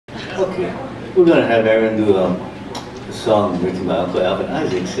Okay. We're going to have Aaron do a song written by Uncle Alvin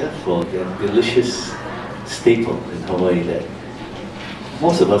Isaacs, yeah, for that delicious staple in Hawaii that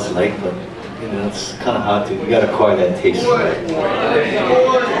most of us like, but you know, it's kind of hard to, you got to acquire that taste.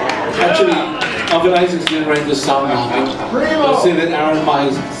 Actually, Alvin Isaacs didn't write this song. I'll say that Aaron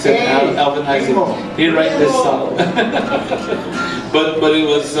Mahi said Alvin Isaacs didn't write this song. but it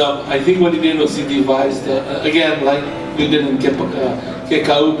was, I think what he did was he devised, again, like we did in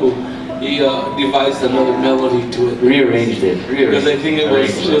Kekaupu, he devised another melody to it. Rearranged it. Because I think it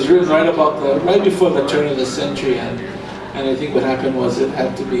was written right before the turn of the century, and I think what happened was it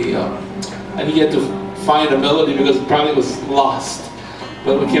had to be, and he had to find a melody because it probably was lost.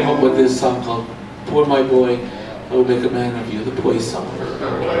 But we came up with this song called "Poor My Boy, I Will Make a Man of You," the Poi song.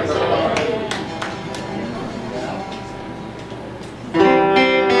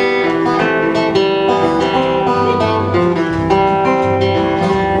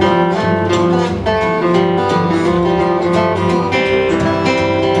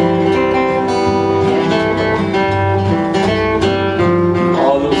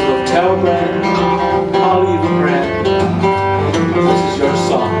 All those hotel brand, olive brand. This is your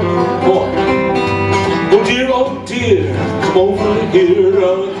song. Boy. Oh dear, come over here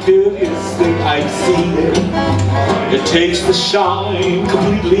until you think I see. It takes the shine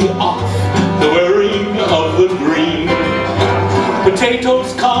completely off the wearing of the green.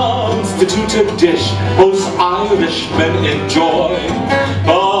 Potatoes constitute a dish most Irishmen enjoy,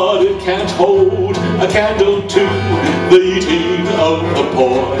 but it can't hold a candle to the eating of the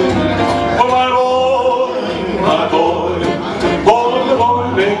poi. Oh my boy, my boy, boy, my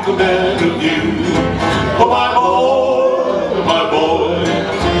boy, make a man of you. Oh my boy, my boy,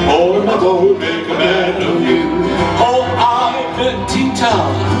 boy, my boy, make a man of you. Oh, I met Tita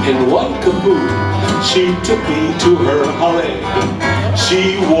in Waikapu. She took me to her hale. She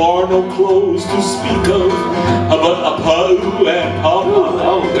wore no clothes to speak of, but a pau and papa.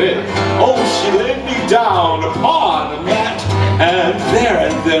 Oh, she laid me down upon a mat, and there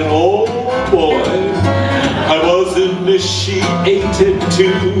and then, oh boy, I was initiated to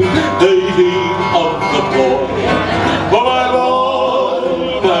the eating of the poi. Oh my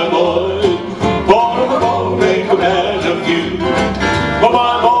boy, my boy, boy, my boy, make a man of you. Oh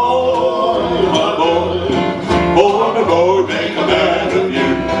my boy, my boy, boy, my boy, make a man of you.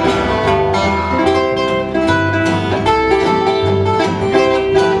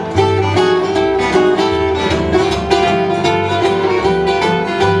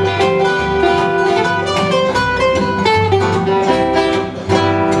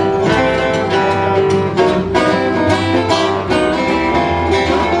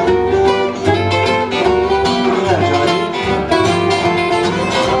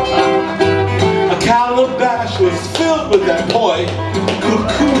 Was filled with that poi,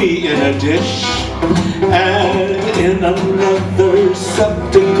 kukui in a dish, and in another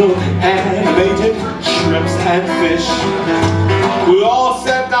receptacle animated shrimps and fish. We all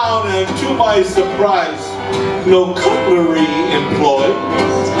sat down, and to my surprise, no cutlery employed.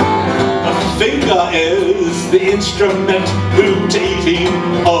 A finger is the instrument to eating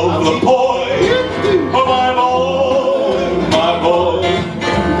of the poi. Oh my boy, my boy,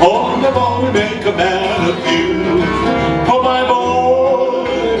 oh my boy, make a man of you. Oh my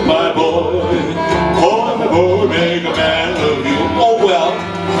boy, my boy, oh my boy, make a man of you. Oh well,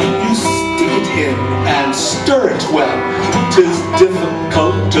 you stick it in and stir it well. 'Tis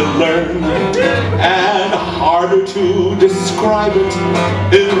difficult to learn and harder to describe it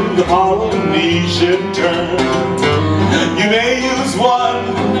in the Polynesian term. You may use one,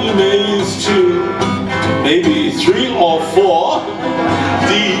 you may use two, maybe three or four,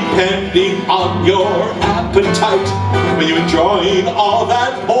 depending on your appetite when you're enjoying all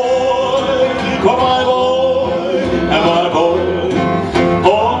that poi. Oh my boy, and my boy,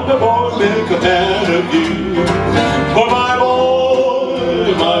 oh my boy, make a man of you. Oh my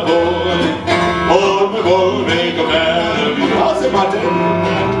boy, my boy, oh my boy, make a man of you. How's it, Martin?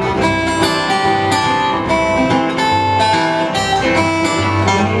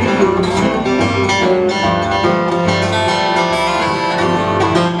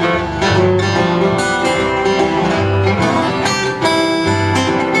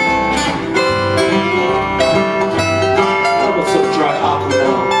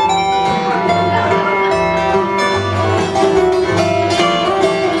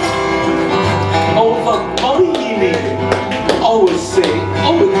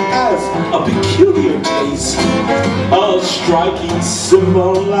 A peculiar taste, a striking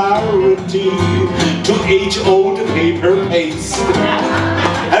similarity to age-old paper paste.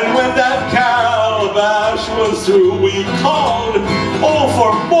 And when that calabash was through, we called, oh,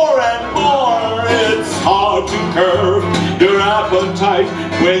 for more and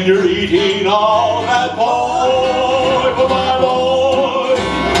when you're eating all that boy, for my boy,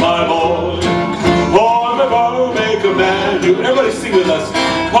 my boy, boy, my boy, make a man. Everybody sing with us.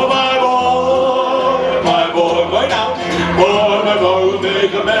 For my boy, right now, boy, my boy,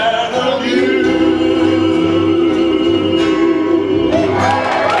 make a man of you.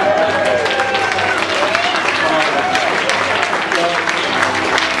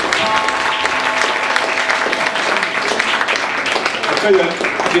 I tell you,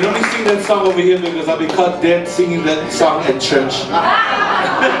 you can only sing that song over here because I'll be caught dead singing that song at church.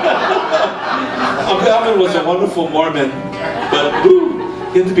 Uncle Alvin was a wonderful Mormon, but whew,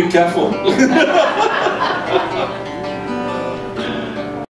 you have to be careful.